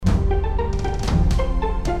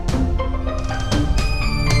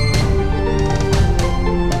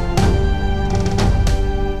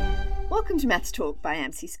Maths Talk by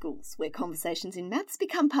AMSI Schools, where conversations in maths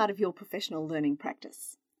become part of your professional learning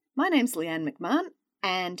practice. My name's Leanne McMahon,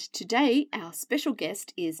 and today our special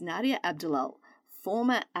guest is Nadia Abdulal,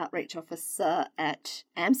 former Outreach Officer at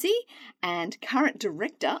AMSI and current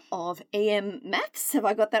Director of EM Maths. Have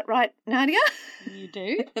I got that right, Nadia? You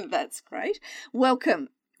do. That's great. Welcome.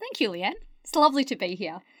 Thank you, Leanne. It's lovely to be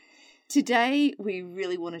here. Today, we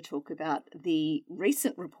really want to talk about the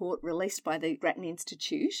recent report released by the Grattan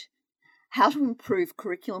Institute, How to Improve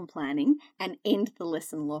Curriculum Planning and End the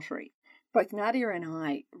Lesson Lottery. Both Nadia and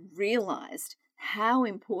I realised how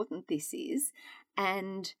important this is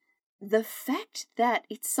and the fact that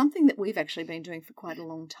it's something that we've actually been doing for quite a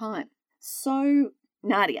long time. So,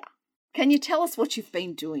 Nadia, can you tell us what you've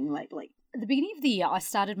been doing lately? At the beginning of the year, I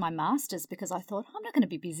started my master's because I thought, I'm not going to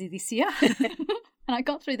be busy this year. And I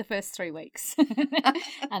got through the first 3 weeks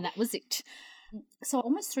and that was it. So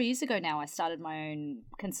almost 3 years ago now, I started my own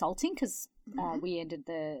consulting because we ended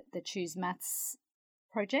the Choose Maths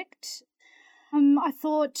project. I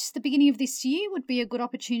thought the beginning of this year would be a good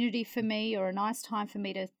opportunity for me, or a nice time for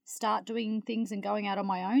me to start doing things and going out on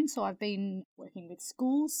my own. So I've been working with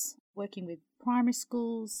schools, working with primary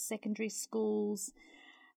schools, secondary schools,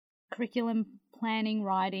 curriculum planning,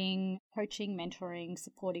 writing, coaching, mentoring,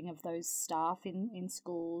 supporting of those staff in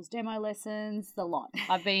schools, demo lessons, the lot.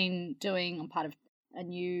 I'm part of a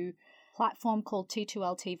new platform called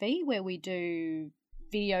T2L TV where we do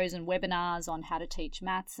videos and webinars on how to teach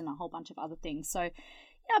maths and a whole bunch of other things. So,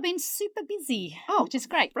 yeah, I've been super busy, which is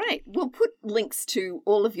great. Great. We'll put links to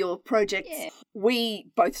all of your projects. Yeah. We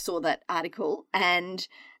both saw that article and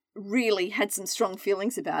really had some strong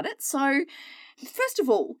feelings about it. So, first of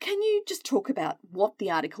all, can you just talk about what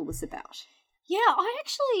the article was about? Yeah, I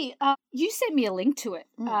actually, you sent me a link to it,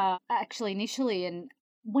 actually, initially, and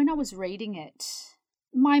when I was reading it,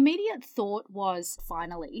 my immediate thought was,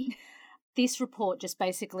 finally, this report just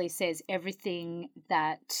basically says everything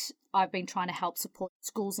that I've been trying to help support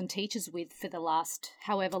schools and teachers with for the last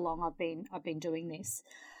however long I've been doing this.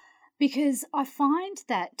 Because I find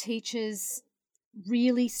that teachers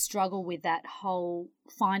really struggle with that whole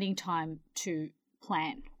finding time to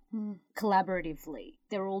plan collaboratively.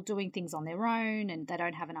 They're all doing things on their own and they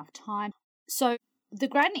don't have enough time. So the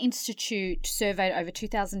Grattan Institute surveyed over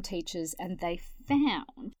 2,000 teachers and they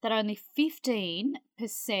found that only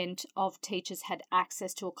 15% of teachers had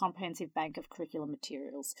access to a comprehensive bank of curriculum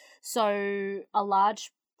materials. So a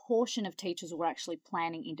large portion of teachers were actually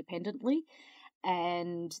planning independently,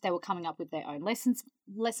 and they were coming up with their own lesson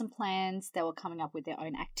plans, they were coming up with their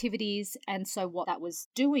own activities. And so what that was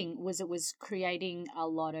doing was it was creating a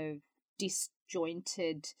lot of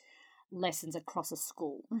disjointed lessons across a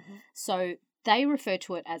school. Mm-hmm. So they refer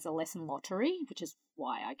to it as a lesson lottery, which is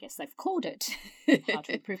why I guess they've called it How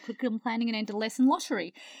to Improve Curriculum Planning and End a Lesson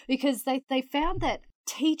Lottery, because they found that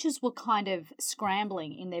teachers were kind of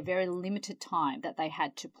scrambling in their very limited time that they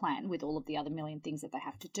had to plan with all of the other million things that they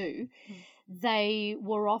have to do. They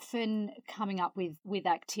were often coming up with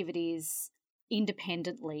activities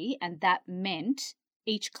independently, and that meant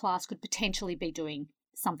each class could potentially be doing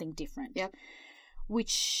something different. Yep.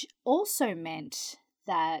 Which also meant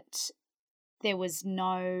that there was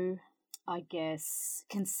no, I guess,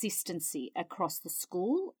 consistency across the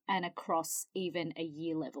school and across even a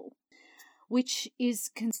year level, which is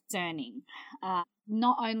concerning,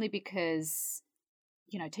 not only because,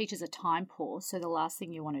 teachers are time poor, so the last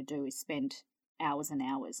thing you want to do is spend hours and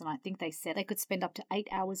hours. And I think they said they could spend up to 8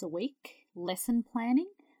 hours a week lesson planning,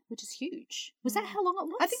 which is huge. Was that how long it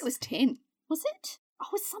was? I think it was 10. Was it? Oh,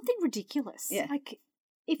 it was something ridiculous. Yeah. Like,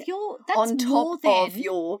 if you're, that's on top more than of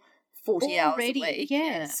your 40 hours a week.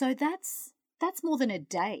 Yeah, so that's more than a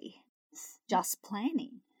day just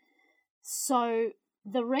planning. So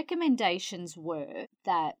the recommendations were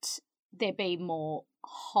that there be more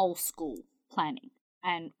whole school planning,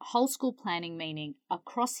 and whole school planning meaning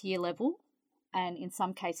across year level and in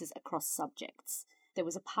some cases across subjects. There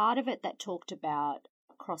was a part of it that talked about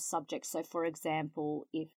across subjects. So for example,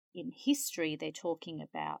 if in history they're talking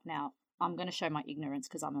about, now I'm going to show my ignorance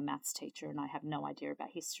because I'm a maths teacher and I have no idea about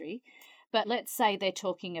history, but let's say they're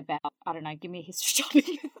talking about, I don't know, give me a history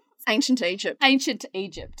topic. Ancient Egypt. Ancient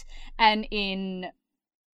Egypt. And in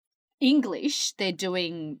English, they're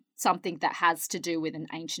doing something that has to do with an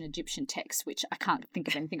ancient Egyptian text, which I can't think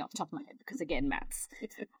of anything off the top of my head because, again, maths.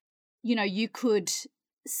 You could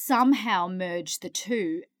somehow merge the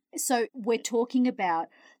two. So we're talking about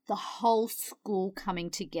the whole school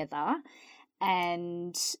coming together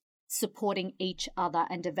and supporting each other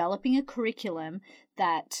and developing a curriculum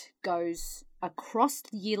that goes across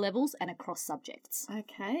year levels and across subjects.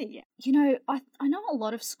 Okay. Yeah. You know, I know a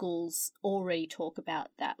lot of schools already talk about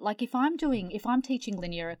that. Like if I'm teaching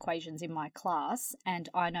linear equations in my class and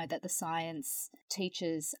I know that the science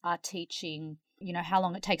teachers are teaching, you know, how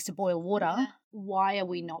long it takes to boil water, why are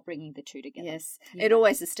we not bringing the two together? Yes. It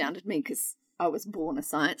always astounded me because I was born a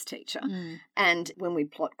science teacher. And when we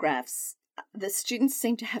plot graphs, the students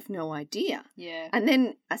seem to have no idea. Yeah. And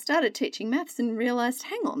then I started teaching maths and realised,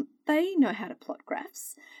 hang on, they know how to plot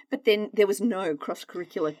graphs. But then there was no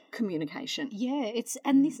cross-curricular communication. Yeah,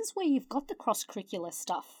 and this is where you've got the cross-curricular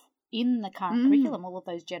stuff in the current curriculum, all of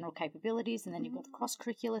those general capabilities, and then you've got the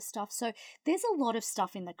cross-curricular stuff. So there's a lot of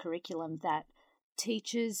stuff in the curriculum that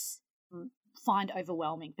teachers find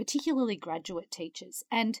overwhelming, particularly graduate teachers.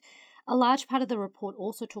 And a large part of the report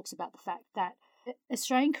also talks about the fact that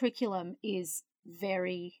Australian curriculum is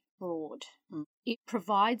very broad. It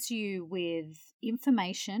provides you with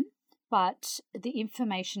information, but the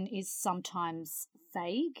information is sometimes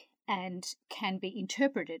vague and can be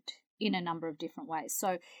interpreted in a number of different ways.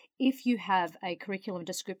 So if you have a curriculum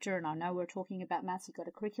descriptor, and I know we're talking about maths, you've got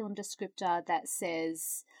a curriculum descriptor that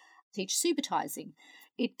says teach supertising.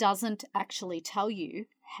 It doesn't actually tell you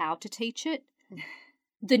how to teach it.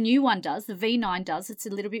 The new one does, the V9 does. It's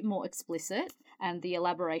a little bit more explicit and the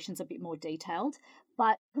elaboration's a bit more detailed,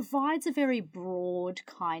 but provides a very broad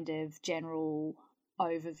kind of general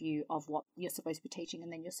overview of what you're supposed to be teaching,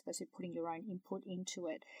 and then you're supposed to be putting your own input into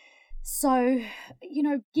it. So, you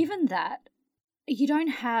know, given that, you don't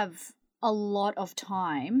have a lot of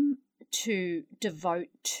time to devote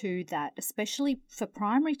to that, especially for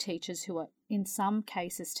primary teachers who are in some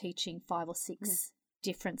cases teaching 5 or 6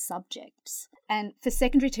 different subjects. And for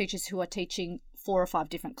secondary teachers who are teaching 4 or 5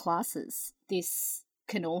 different classes, this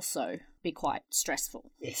can also be quite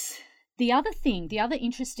stressful. Yes. The other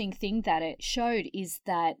interesting thing that it showed is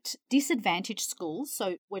that disadvantaged schools,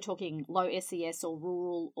 so we're talking low SES or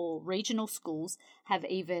rural or regional schools, have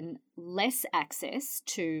even less access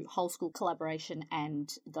to whole school collaboration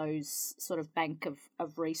and those sort of bank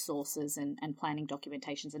of resources and planning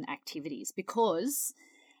documentations and activities because,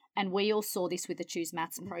 and we all saw this with the Choose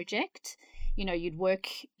Maths project, you know, you'd work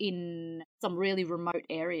in some really remote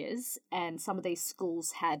areas and some of these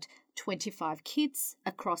schools had 25 kids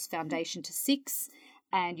across foundation to 6,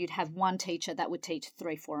 and you'd have one teacher that would teach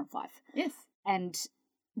 3, 4, and 5. Yes. And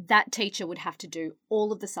that teacher would have to do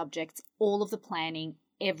all of the subjects, all of the planning,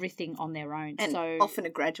 everything on their own. And so often a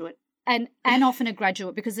graduate. And often a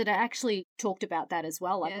graduate, because it actually talked about that as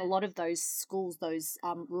well. Like a lot of those schools, those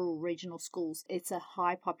rural regional schools, it's a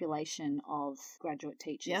high population of graduate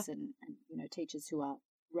teachers and you know, teachers who are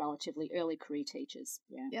relatively early career teachers.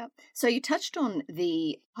 Yeah. So you touched on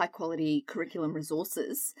the high quality curriculum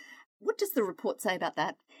resources. What does the report say about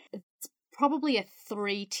that? It's probably a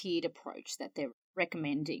 3-tiered approach that they're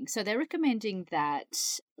recommending. So they're recommending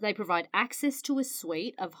that they provide access to a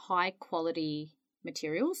suite of high quality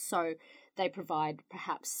materials. So they provide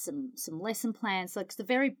perhaps some lesson plans, like the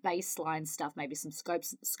very baseline stuff, maybe some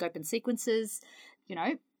scope and sequences, you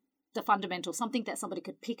know, the fundamental, something that somebody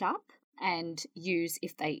could pick up and use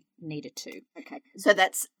if they needed to. Okay. So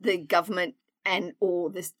that's the government and or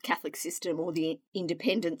the Catholic system or the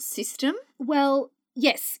independent system? Well,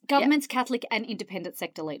 yes, government's Catholic and independent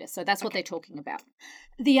sector leaders. So that's what they're talking about.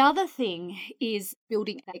 The other thing is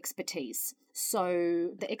building expertise.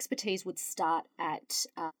 So the expertise would start at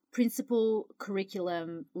principal,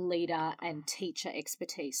 curriculum, leader and teacher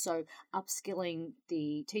expertise. So upskilling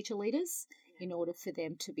the teacher leaders in order for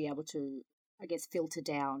them to be able to, I guess, filter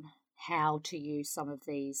down how to use some of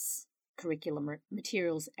these curriculum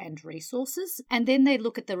materials and resources. And then they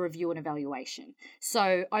look at the review and evaluation.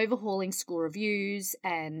 So overhauling school reviews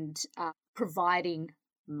and providing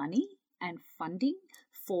money and funding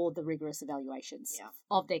for the rigorous evaluations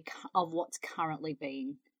of what's currently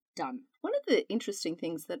being done. One of the interesting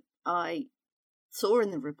things that I saw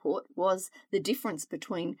in the report was the difference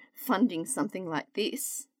between funding something like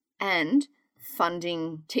this and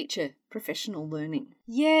funding teacher professional learning.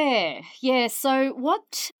 Yeah. So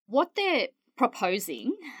what they're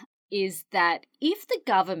proposing is that if the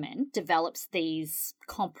government develops these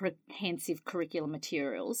comprehensive curriculum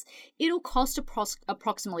materials, it'll cost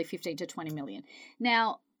approximately 15 to 20 million.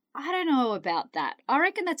 Now, I don't know about that. I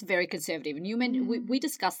reckon that's very conservative. And we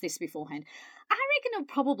discussed this beforehand. I reckon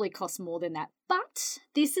it'll probably cost more than that. But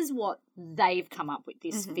this is what they've come up with,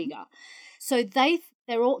 this figure. So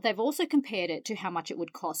they've also compared it to how much it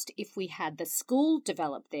would cost if we had the school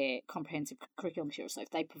develop their comprehensive curriculum material. So if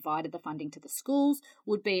they provided the funding to the schools,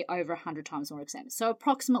 would be over 100 times more expensive. So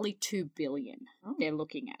approximately $2 billion they're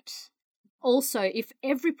looking at. Also, if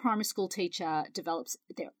every primary school teacher develops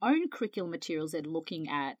their own curriculum materials, they're looking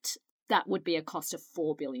at, that would be a cost of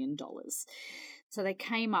 $4 billion. So they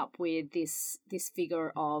came up with this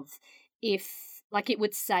figure of, if, like, it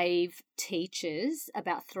would save teachers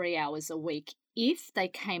about 3 hours a week if they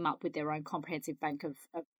came up with their own comprehensive bank of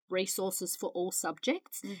resources for all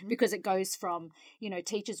subjects, because it goes from,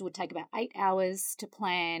 teachers would take about 8 hours to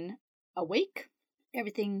plan a week,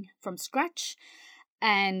 everything from scratch,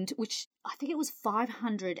 and which I think it was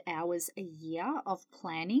 500 hours a year of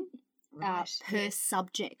planning per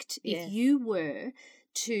subject. Yes. If you were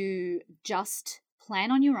to just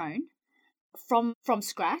plan on your own from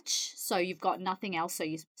scratch, so you've got nothing else, so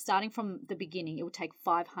you're starting from the beginning, it would take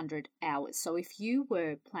 500 hours. So if you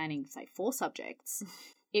were planning, say, 4 subjects,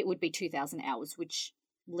 it would be 2,000 hours, which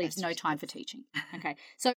leaves no time for teaching. Okay,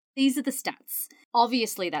 so these are the stats.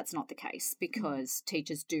 Obviously, that's not the case because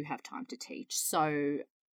teachers do have time to teach. So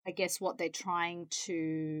I guess what they're trying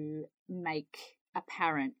to make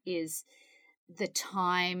apparent is the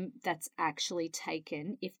time that's actually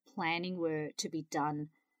taken if planning were to be done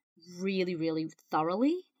really, really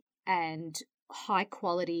thoroughly and high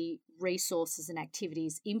quality resources and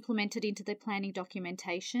activities implemented into their planning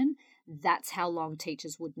documentation, that's how long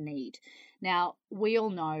teachers would need. Now, we all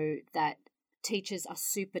know that teachers are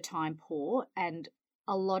super time poor, and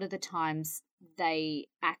a lot of the times they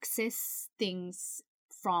access things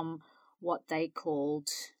from what they called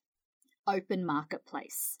open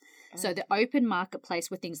marketplace. So the open marketplace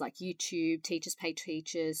were things like YouTube, Teachers Pay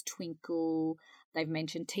Teachers, Twinkle. They've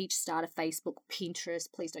mentioned TeachStarter, Facebook,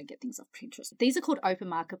 Pinterest. Please don't get things off Pinterest. These are called open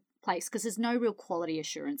marketplace because there's no real quality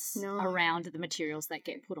assurance around the materials that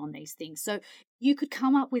get put on these things. So you could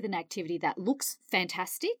come up with an activity that looks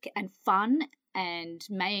fantastic and fun and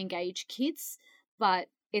may engage kids, but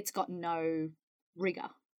it's got no rigor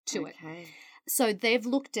to it. So they've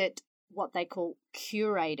looked at what they call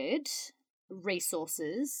curated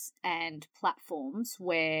resources and platforms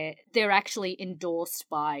where they're actually endorsed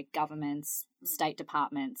by governments, state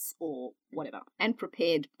departments, or whatever. And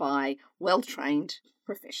prepared by well-trained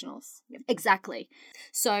professionals. Yep. Exactly.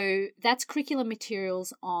 So that's curriculum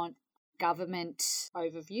materials on government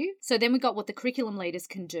overview. So then we got what the curriculum leaders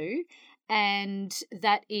can do, and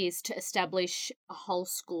that is to establish a whole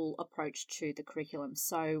school approach to the curriculum.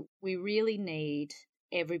 So we really need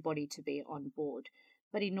everybody to be on board.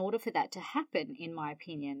 But in order for that to happen, in my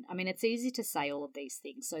opinion, I mean, it's easy to say all of these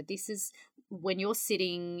things. So this is when you're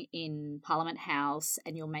sitting in Parliament House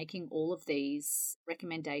and you're making all of these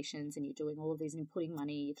recommendations and you're doing all of these and putting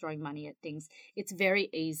money, you're throwing money at things. It's very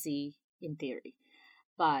easy in theory.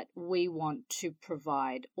 But we want to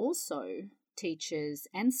provide also teachers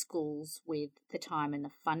and schools with the time and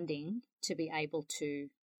the funding to be able to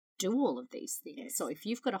do all of these things. Yes. So if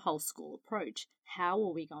you've got a whole school approach, how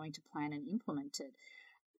are we going to plan and implement it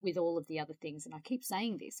with all of the other things? And I keep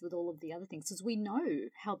saying this, with all of the other things, because we know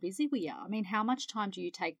how busy we are. I mean, how much time do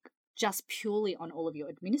you take just purely on all of your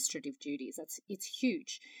administrative duties? It's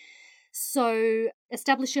huge. So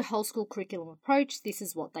establish a whole school curriculum approach. This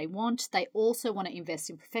is what they want. They also want to invest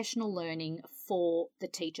in professional learning for the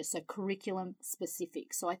teacher, so curriculum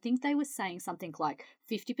specific. So I think they were saying something like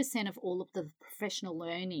 50% of all of the professional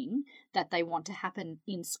learning that they want to happen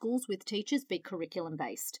in schools with teachers be curriculum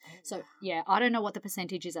based. So yeah, I don't know what the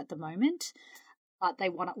percentage is at the moment, but they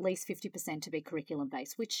want at least 50% to be curriculum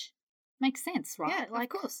based, which makes sense, right? Yeah,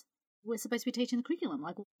 like, of course. We're supposed to be teaching the curriculum.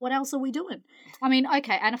 Like, what else are we doing? I mean,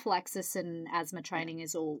 okay, anaphylaxis and asthma training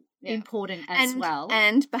is all important as well.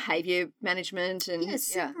 And behaviour management. And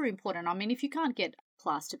super important. I mean, if you can't get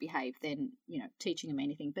class to behave, then, teaching them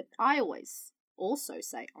anything. But I always also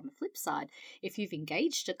say, on the flip side, if you've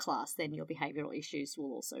engaged a class, then your behavioural issues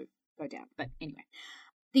will also go down. But anyway,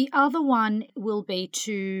 the other one will be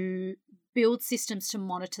to build systems to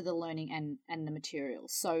monitor the learning and the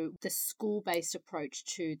materials. So the school-based approach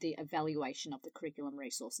to the evaluation of the curriculum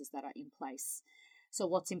resources that are in place. So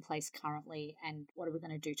what's in place currently and what are we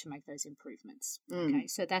going to do to make those improvements? Okay,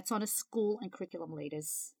 so that's on a school and curriculum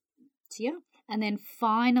leaders tier. And then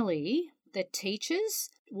finally, the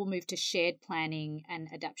teachers will move to shared planning and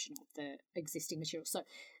adaptation of the existing materials. So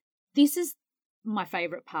this is my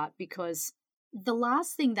favourite part, because the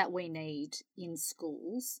last thing that we need in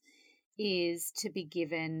schools is to be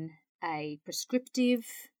given a prescriptive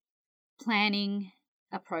planning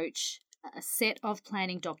approach, a set of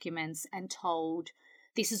planning documents, and told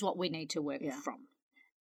this is what we need to work from.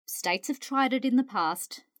 States have tried it in the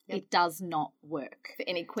past. Yep. It does not work. For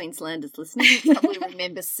any Queenslanders listening, you probably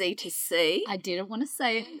remember C2C. I didn't want to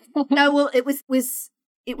say it. No, well, it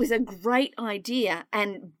was a great idea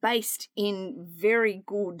and based in very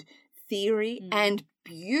good theory and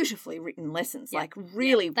beautifully written lessons, like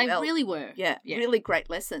really they well. really were. Yeah, really great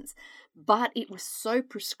lessons. But it was so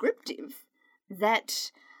prescriptive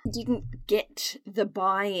that you didn't get the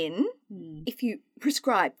buy-in if you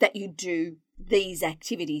prescribe that you do these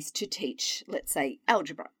activities to teach, let's say,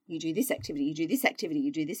 algebra. You do this activity, you do this activity,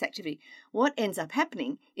 you do this activity. What ends up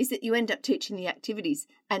happening is that you end up teaching the activities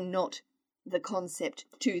and not the concept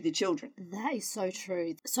to the children. That is so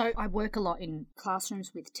true. So I work a lot in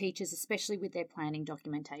classrooms with teachers, especially with their planning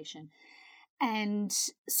documentation. And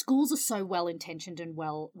schools are so well-intentioned and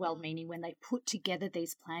well-meaning when they put together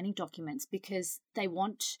these planning documents because they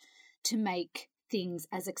want to make things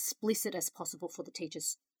as explicit as possible for the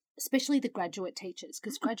teachers, especially the graduate teachers,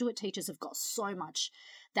 because graduate teachers have got so much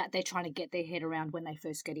that they're trying to get their head around when they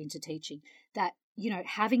first get into teaching, that,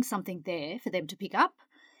 having something there for them to pick up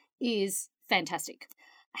is fantastic.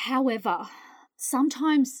 However,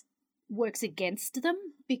 sometimes works against them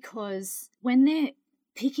because when they're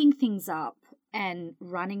picking things up and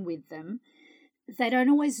running with them, they don't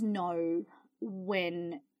always know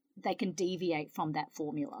when they can deviate from that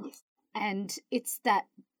formula. Yes. And it's that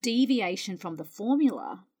deviation from the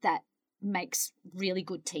formula that makes really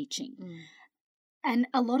good teaching. And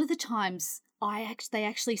a lot of the times they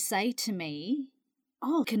actually say to me,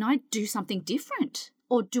 oh, can I do something different?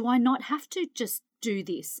 Or do I not have to just do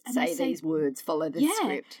this? And say these words, follow the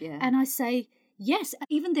script. Yeah. And I say, yes.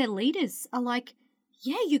 Even their leaders are like,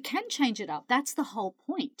 yeah, you can change it up. That's the whole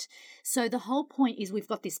point. So the whole point is we've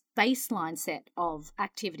got this baseline set of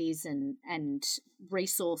activities and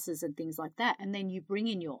resources and things like that. And then you bring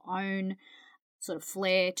in your own sort of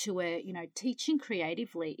flair to it. Teaching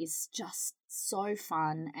creatively is just so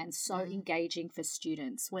fun and so engaging for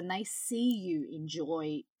students. When they see you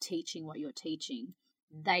enjoy teaching what you're teaching,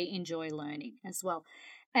 they enjoy learning as well.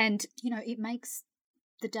 And, it makes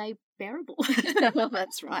the day bearable. Well,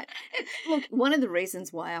 that's right. Look, one of the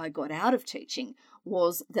reasons why I got out of teaching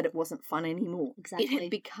was that it wasn't fun anymore. Exactly. It had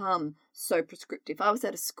become so prescriptive. I was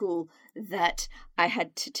at a school that I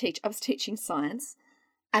was teaching science,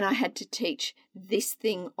 and I had to teach this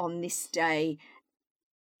thing on this day.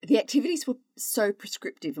 The activities were so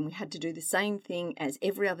prescriptive, and we had to do the same thing as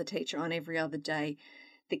every other teacher on every other day.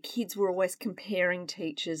 The kids were always comparing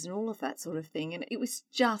teachers and all of that sort of thing, and it was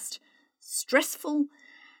just stressful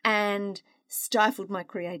and stifled my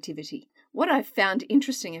creativity. What I found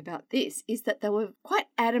interesting about this is that they were quite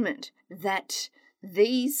adamant that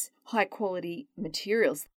these high-quality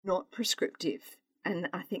materials are not prescriptive. And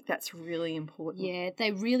I think that's really important. Yeah,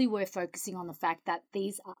 they really were focusing on the fact that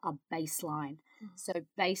these are a baseline. So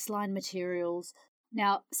baseline materials.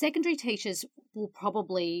 Now, secondary teachers will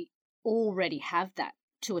probably already have that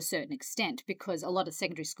to a certain extent because a lot of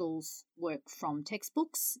secondary schools work from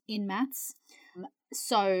textbooks in maths.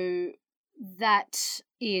 So that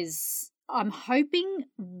is, I'm hoping,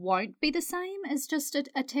 won't be the same as just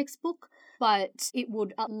a textbook, but it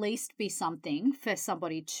would at least be something for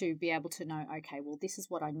somebody to be able to know, okay, well, this is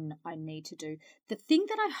what I need to do. The thing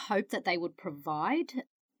that I hope that they would provide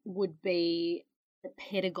would be the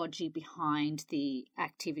pedagogy behind the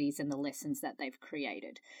activities and the lessons that they've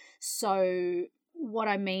created. So what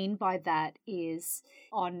I mean by that is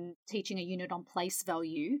on teaching a unit on place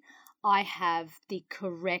value, I have the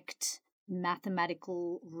correct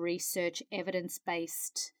mathematical research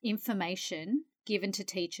evidence-based information given to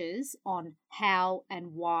teachers on how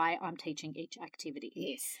and why I'm teaching each activity.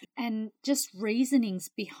 Yes. And just reasonings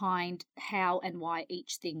behind how and why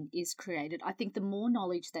each thing is created. I think the more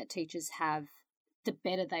knowledge that teachers have, the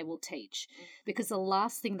better they will teach. Because the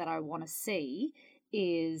last thing that I want to see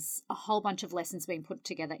is a whole bunch of lessons being put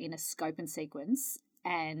together in a scope and sequence,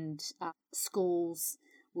 and schools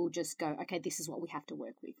will just go, okay, this is what we have to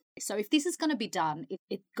work with. So if this is going to be done,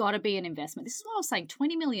 it's got to be an investment. This is what I was saying,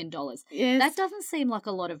 $20 million. Yes. That doesn't seem like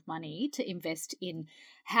a lot of money to invest in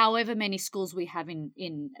however many schools we have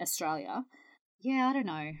in Australia. Yeah, I don't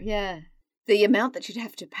know. Yeah. The amount that you'd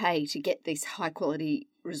have to pay to get these high-quality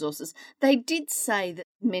resources, they did say that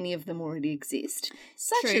many of them already exist,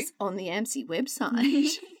 such True. as on the AMSI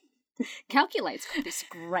website. Calculate's got this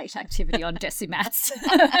great activity on Decimats.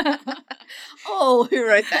 Oh, who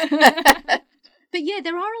wrote that? But yeah,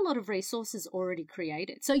 there are a lot of resources already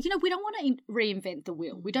created. So, we don't want to reinvent the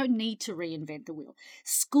wheel. We don't need to reinvent the wheel.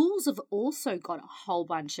 Schools have also got a whole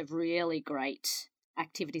bunch of really great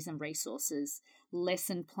activities and resources,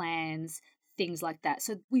 lesson plans, things like that.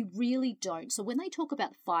 So we really don't. So when they talk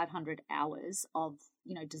about 500 hours of,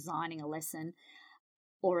 designing a lesson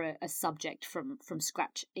or a subject from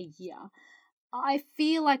scratch a year, I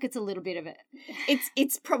feel like it's a little bit of it.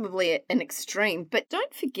 It's probably an extreme, but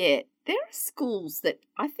don't forget, there are schools that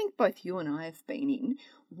I think both you and I have been in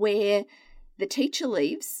where the teacher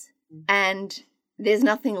leaves and there's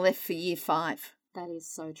nothing left for year 5. That is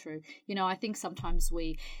so true. You know, I think sometimes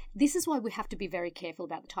this is why we have to be very careful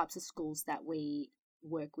about the types of schools that we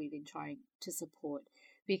work with in trying to support,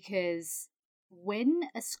 because when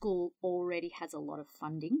a school already has a lot of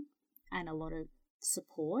funding and a lot of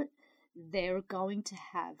support, they're going to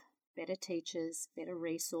have better teachers, better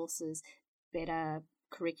resources, better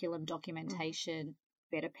curriculum documentation,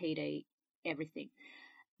 better PD, everything.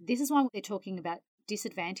 This is why they're talking about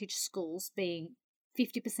disadvantaged schools being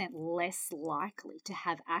 50% less likely to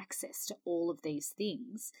have access to all of these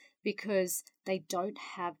things because they don't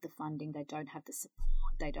have the funding, they don't have the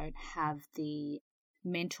support, they don't have the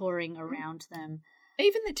mentoring around them.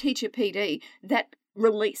 Even the teacher PD, that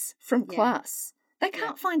release from class, they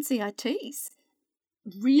can't find CITs.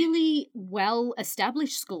 Really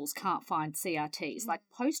well-established schools can't find CRTs. Like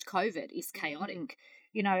post-COVID is chaotic.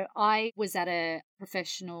 You know, I was at a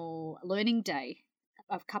professional learning day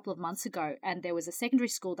a couple of months ago, and there was a secondary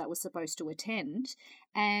school that was supposed to attend,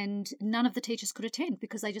 and none of the teachers could attend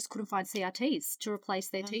because they just couldn't find CRTs to replace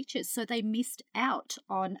their teachers. So they missed out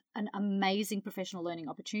on an amazing professional learning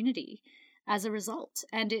opportunity as a result.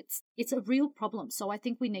 And it's a real problem. So I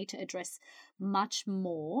think we need to address much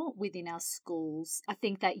more within our schools. I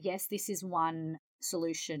think that, yes, this is one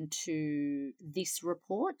solution to this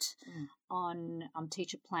report on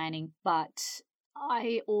teacher planning, but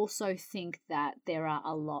I also think that there are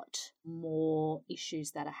a lot more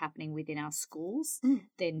issues that are happening within our schools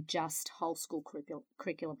than just whole school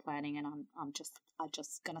curriculum planning, and I'm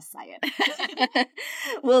just going to say it.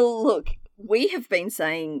 Well, look, we have been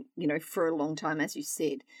saying, you know, for a long time, as you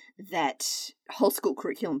said, that whole school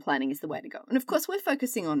curriculum planning is the way to go. And of course, we're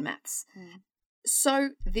focusing on maths. So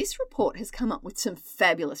this report has come up with some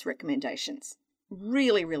fabulous recommendations.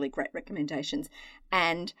 Really, really great recommendations,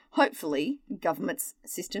 and hopefully government's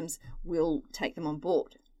systems will take them on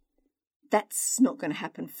board. That's not going to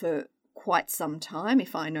happen for quite some time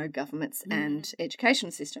if I know governments and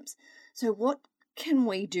education systems. So what can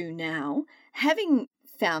we do now, having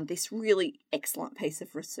found this really excellent piece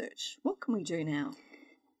of research? What can we do now?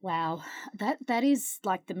 Wow, that is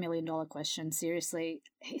like the $1 million question, seriously.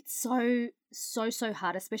 It's so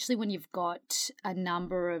hard, especially when you've got a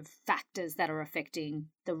number of factors that are affecting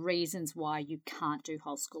the reasons why you can't do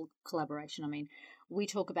whole school collaboration. I mean, we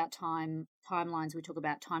talk about timelines, we talk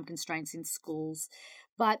about time constraints in schools,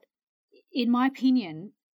 but in my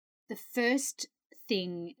opinion, the first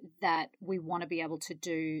thing that we want to be able to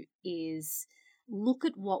do is look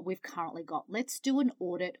at what we've currently got. Let's do an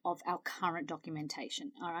audit of our current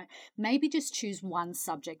documentation, all right? Maybe just choose one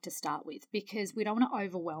subject to start with because we don't want to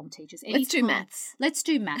overwhelm teachers. Let's do maths. Let's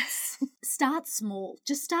do maths. Start small.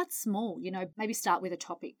 Just start small, you know, maybe start with a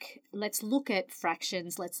topic. Let's look at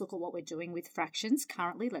fractions. Let's look at what we're doing with fractions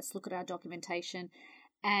currently. Let's look at our documentation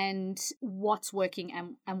and what's working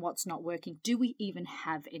and what's not working. Do we even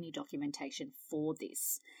have any documentation for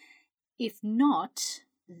this? If not,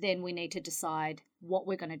 then we need to decide what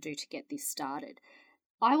we're going to do to get this started.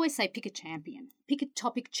 I always say pick a champion, pick a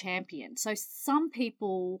topic champion. So some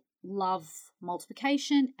people love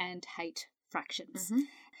multiplication and hate fractions.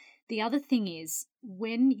 The other thing is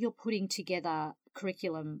when you're putting together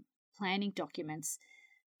curriculum planning documents,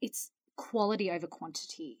 it's quality over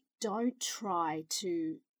quantity. Don't try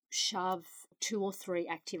to shove 2 or 3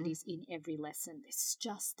 activities in every lesson.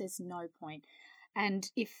 There's no point.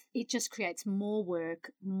 And if it just creates more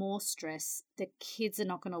work, more stress, the kids are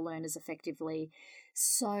not going to learn as effectively.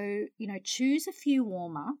 So, you know, choose a few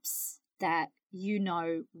warm-ups that you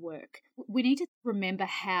know work. We need to remember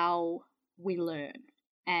how we learn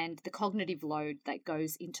and the cognitive load that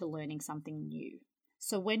goes into learning something new.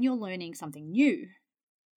 So when you're learning something new,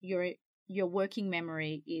 your working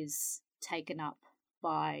memory is taken up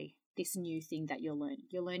by this new thing that you're learning.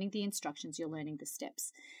 You're learning the instructions, you're learning the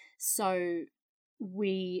steps. So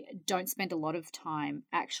we don't spend a lot of time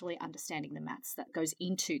actually understanding the maths that goes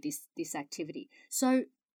into this activity. So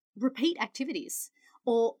repeat activities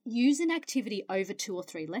or use an activity over 2 or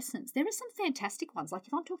 3 lessons. There are some fantastic ones. Like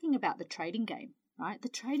if I'm talking about the trading game, right? The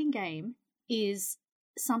trading game is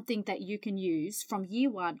something that you can use from year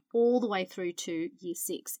 1 all the way through to year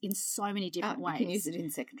 6 in so many different ways. You can use it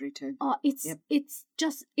in secondary too. It's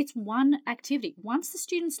one activity. Once the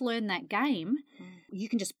students learn that game, you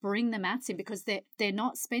can just bring the maths in because they're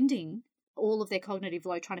not spending all of their cognitive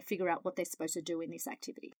load trying to figure out what they're supposed to do in this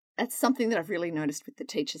activity. That's something that I've really noticed with the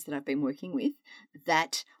teachers that I've been working with,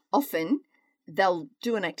 that often they'll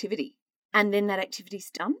do an activity and then that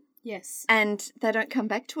activity's done Yes. and they don't come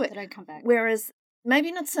back to it. They don't come back. Whereas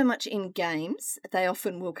maybe not so much in games, they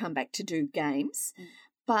often will come back to do games,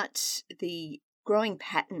 but the growing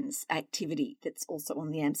patterns activity that's also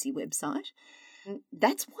on the AMSI website,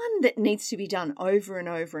 that's one that needs to be done over and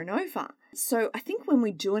over and over. So I think when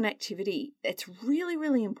we do an activity, it's really,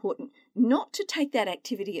 really important not to take that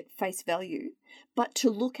activity at face value, but to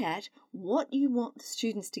look at what you want the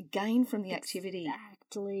students to gain from the activity.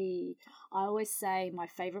 Exactly. I always say my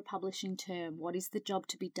favorite publishing term, what is the job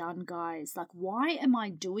to be done, guys? Like, why am I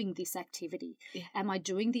doing this activity? Yeah. Am I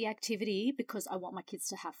doing the activity because I want my kids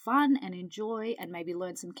to have fun and enjoy and maybe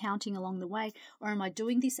learn some counting along the way? Or am I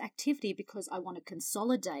doing this activity because I want to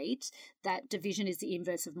consolidate that division is the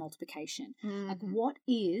inverse of multiplication? Like, what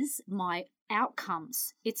is my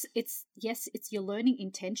outcomes? It's your learning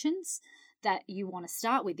intentions that you want to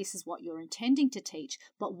start with. This is what you're intending to teach,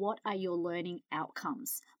 but what are your learning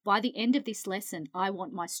outcomes? By the end of this lesson, I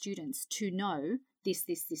want my students to know this,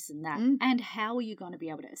 and that. And how are you going to be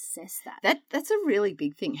able to assess that? That's a really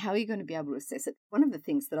big thing. How are you going to be able to assess it? One of the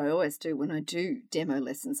things that I always do when I do demo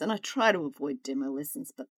lessons, and I try to avoid demo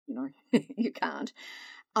lessons, but you can't,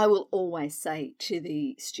 I will always say to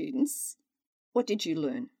the students, what did you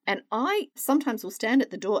learn? And I sometimes will stand at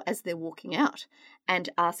the door as they're walking out and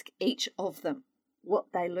ask each of them what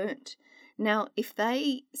they learnt. Now, if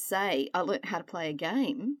they say, I learnt how to play a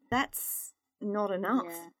game, that's not enough.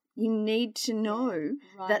 Yeah. You need to know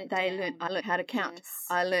that they down. learnt. I learnt how to count. Yes.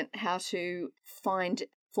 I learnt how to find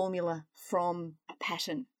formula from a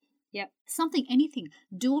pattern. Yep. Something, anything.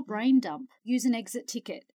 Do a brain dump. Use an exit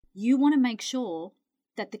ticket. You want to make sure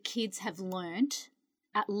that the kids have learnt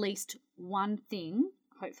at least one thing,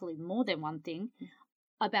 hopefully more than one thing,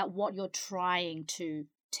 about what you're trying to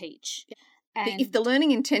teach. And if the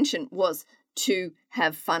learning intention was to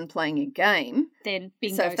have fun playing a game, then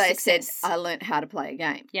bingo, so if they success. said, I learnt how to play a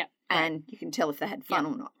game, Yeah, and you can tell if they had fun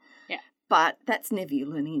or not. Yeah. But that's never your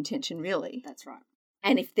learning intention, really. That's right.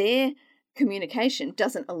 And if their communication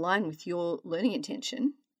doesn't align with your learning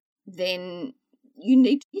intention, then you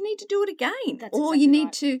need to do it again. That's or exactly you need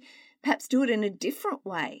right. to perhaps do it in a different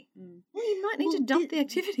way. Or you might need to dump the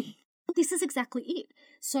activity. This is exactly it.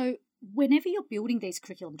 So whenever you're building these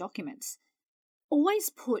curriculum documents, always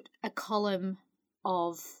put a column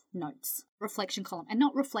of notes, reflection column, and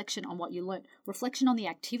not reflection on what you learned, reflection on the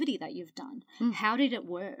activity that you've done. How did it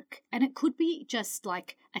work? And it could be just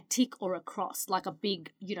like a tick or a cross, like a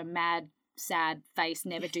big, mad, sad face,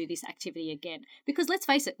 never do this activity again. Because let's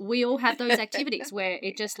face it, we all have those activities where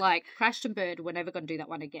it just like crashed and burned, we're never going to do that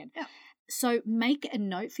one again. Yeah. So make a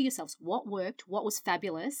note for yourselves. What worked? What was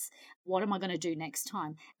fabulous? What am I going to do next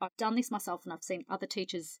time? I've done this myself and I've seen other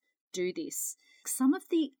teachers do this. Some of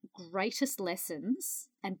the greatest lessons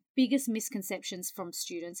and biggest misconceptions from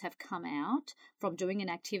students have come out from doing an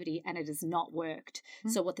activity and it has not worked.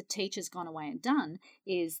 So what the teacher's gone away and done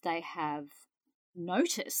is they have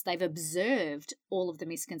noticed, they've observed all of the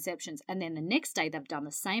misconceptions, and then the next day they've done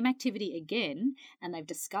the same activity again and they've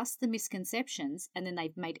discussed the misconceptions and then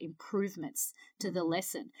they've made improvements to the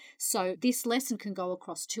lesson. So this lesson can go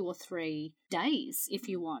across 2 or 3 days if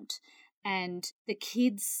you want, and the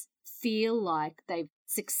kids feel like they've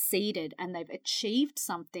succeeded and they've achieved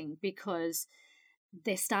something because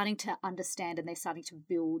they're starting to understand and they're starting to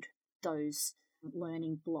build those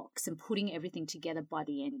learning blocks and putting everything together by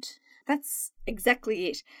the end. That's exactly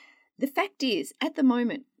it. The fact is, at the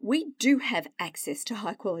moment, we do have access to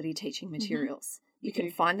high quality teaching materials. You can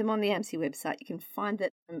find them on the AMSI website. You can find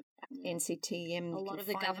that NCTM. A lot of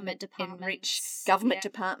the government departments. Enrich government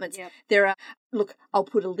departments. Yep. There are, look, I'll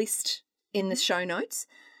put a list in the show notes,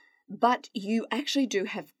 but you actually do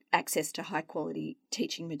have access to high quality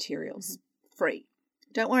teaching materials free.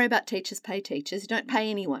 Don't worry about teachers pay teachers. You don't pay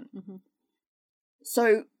anyone.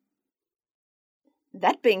 So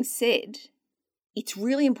that being said, it's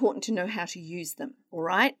really important to know how to use them, all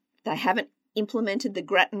right? They haven't implemented the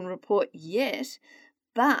Grattan report yet,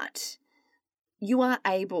 but you are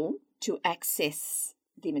able to access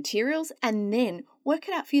the materials and then work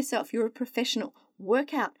it out for yourself. You're a professional.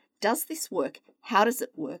 Work out, does this work? How does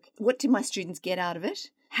it work? What did my students get out of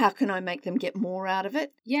it? How can I make them get more out of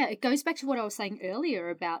it? Yeah, it goes back to what I was saying earlier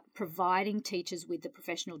about providing teachers with the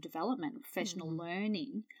professional development, professional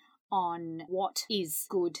learning on what is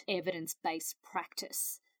good evidence-based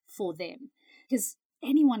practice for them. Because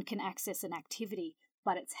anyone can access an activity,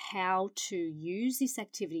 but it's how to use this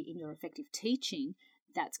activity in your effective teaching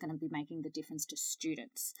that's going to be making the difference to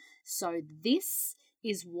students. So this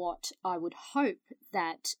is what I would hope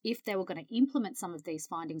that if they were going to implement some of these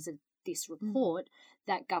findings of this report,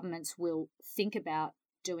 that governments will think about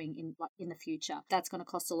doing in the future. That's going to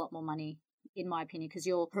cost a lot more money in my opinion, because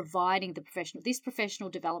you're providing this professional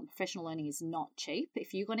development, professional learning is not cheap.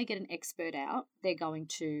 If you're going to get an expert out, they're going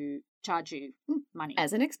to charge you money.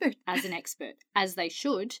 As an expert. As they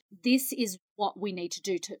should. This is what we need to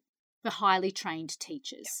do for highly trained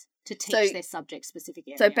teachers to teach their subject-specific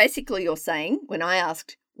area. So basically you're saying, when I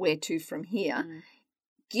asked where to from here,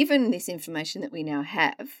 given this information that we now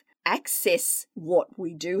have, access what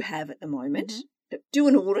we do have at the moment, do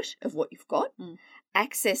an audit of what you've got,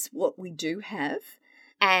 access what we do have,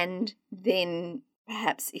 and then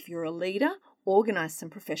perhaps if you're a leader, organise some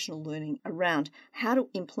professional learning around how to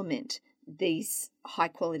implement these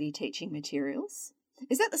high-quality teaching materials.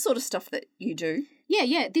 Is that the sort of stuff that you do?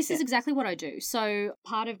 Yeah. This is exactly what I do. So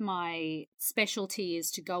part of my specialty is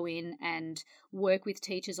to go in and work with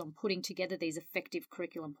teachers on putting together these effective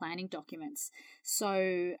curriculum planning documents.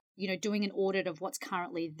 So, doing an audit of what's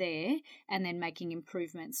currently there and then making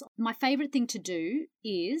improvements. My favourite thing to do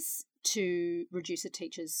is to reduce a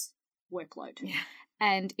teacher's workload. Yeah.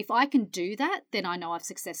 And if I can do that, then I know I've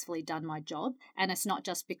successfully done my job. And it's not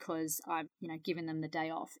just because I'm, giving them the day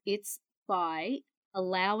off. It's by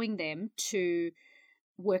allowing them to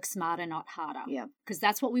work smarter, not harder. Yeah. Because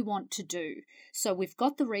that's what we want to do. So we've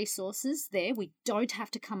got the resources there. We don't have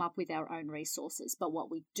to come up with our own resources. But what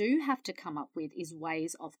we do have to come up with is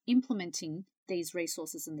ways of implementing these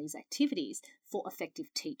resources and these activities for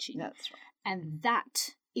effective teaching. That's right. And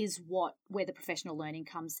that is where the professional learning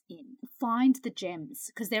comes in. Find the gems,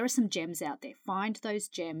 because there are some gems out there. Find those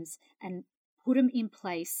gems and put them in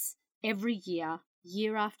place every year,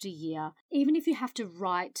 year after year. Even if you have to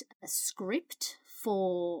write a script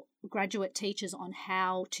for graduate teachers on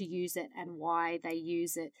how to use it and why they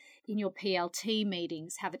use it. In your PLT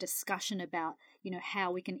meetings, have a discussion about,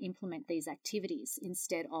 how we can implement these activities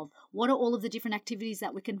instead of what are all of the different activities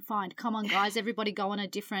that we can find. Come on, guys, everybody go on a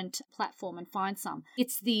different platform and find some.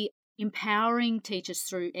 It's the empowering teachers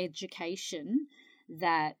through education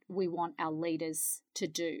that we want our leaders to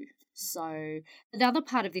do. So another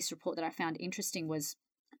part of this report that I found interesting was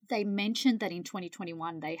they mentioned that in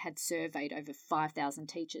 2021 they had surveyed over 5,000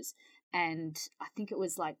 teachers, and I think it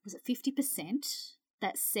was 50%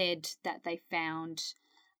 that said that they found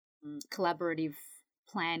collaborative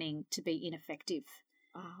planning to be ineffective.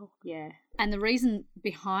 Oh, yeah. And the reason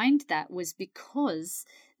behind that was because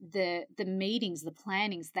the meetings, the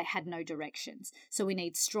plannings, they had no directions. So we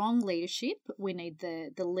need strong leadership. We need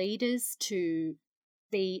the leaders to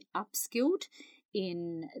be upskilled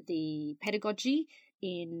in the pedagogy,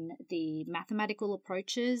 in the mathematical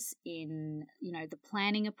approaches, in, the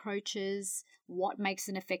planning approaches, what makes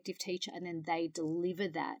an effective teacher, and then they deliver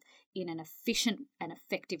that in an efficient and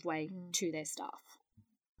effective way to their staff.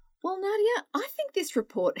 Well, Nadia, I think this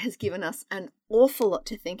report has given us an awful lot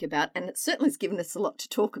to think about, and it certainly has given us a lot to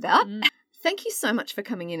talk about. Thank you so much for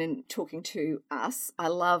coming in and talking to us. I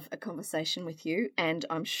love a conversation with you, and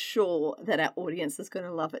I'm sure that our audience is going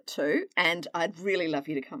to love it too, and I'd really love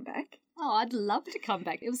you to come back. Oh, I'd love to come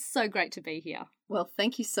back. It was so great to be here. Well,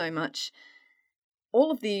 thank you so much.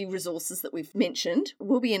 All of the resources that we've mentioned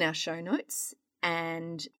will be in our show notes.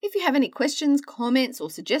 And if you have any questions, comments, or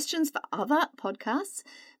suggestions for other podcasts,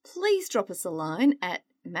 please drop us a line at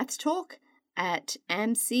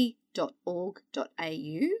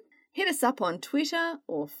mathstalk@amc.org.au. Hit us up on Twitter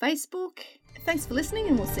or Facebook. Thanks for listening,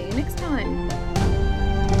 and we'll see you next time.